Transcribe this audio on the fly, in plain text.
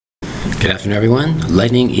Good afternoon, everyone.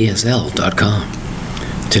 LightningESL.com.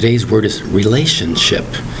 Today's word is relationship.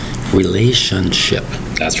 Relationship.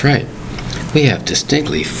 That's right. We have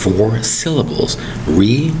distinctly 4 syllables.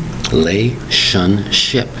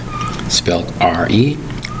 Relationship. Spelled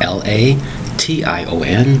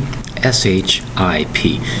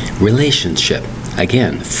R-E-L-A-T-I-O-N-S-H-I-P. Relationship.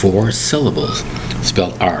 Again, 4 syllables.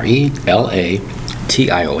 Spelled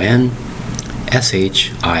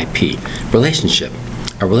R-E-L-A-T-I-O-N-S-H-I-P. Relationship.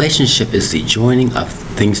 A relationship is the joining of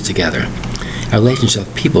things together. A relationship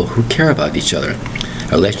of people who care about each other.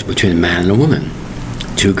 A relationship between a man and a woman.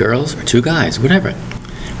 2 girls or 2 guys, whatever.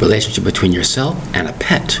 Relationship between yourself and a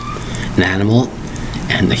pet. An animal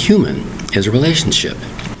and a human is a relationship.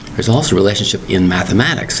 There's also a relationship in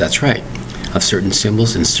mathematics, that's right, of certain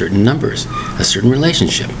symbols and certain numbers. A certain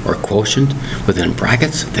relationship, or quotient within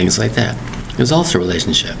brackets, things like that. There's also a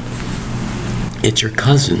relationship. It's your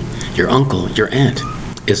cousin, your uncle, your aunt.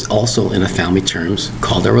 Is also in a family terms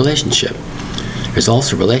called a relationship. There's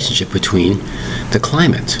also a relationship between the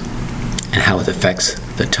climate and how it affects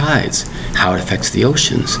the tides, how it affects the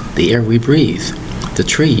oceans, the air we breathe, the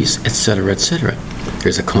trees, etc., etc.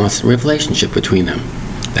 There's a constant relationship between them.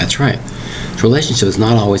 That's right. The relationship is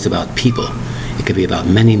not always about people. It could be about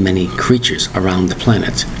many, many creatures around the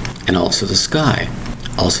planet, and also the sky,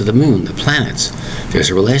 also the moon, the planets.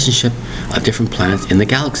 There's a relationship of different planets in the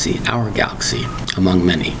galaxy, our galaxy, among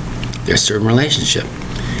many. There's a certain relationship.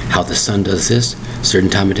 How the sun does this, certain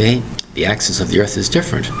time of day, the axis of the earth is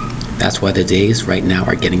different. That's why the days right now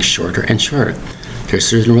are getting shorter and shorter. There's a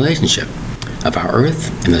certain relationship of our earth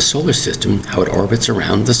and the solar system, how it orbits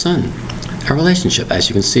around the sun. Our relationship, as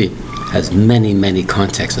you can see, has many, many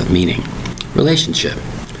contexts of meaning. Relationship.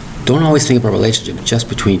 Don't always think about relationship just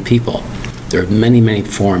between people. There are many, many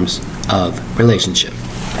forms of relationship.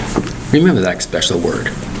 Remember that special word,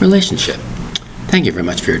 relationship. Thank you very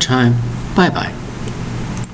much for your time. Bye-bye.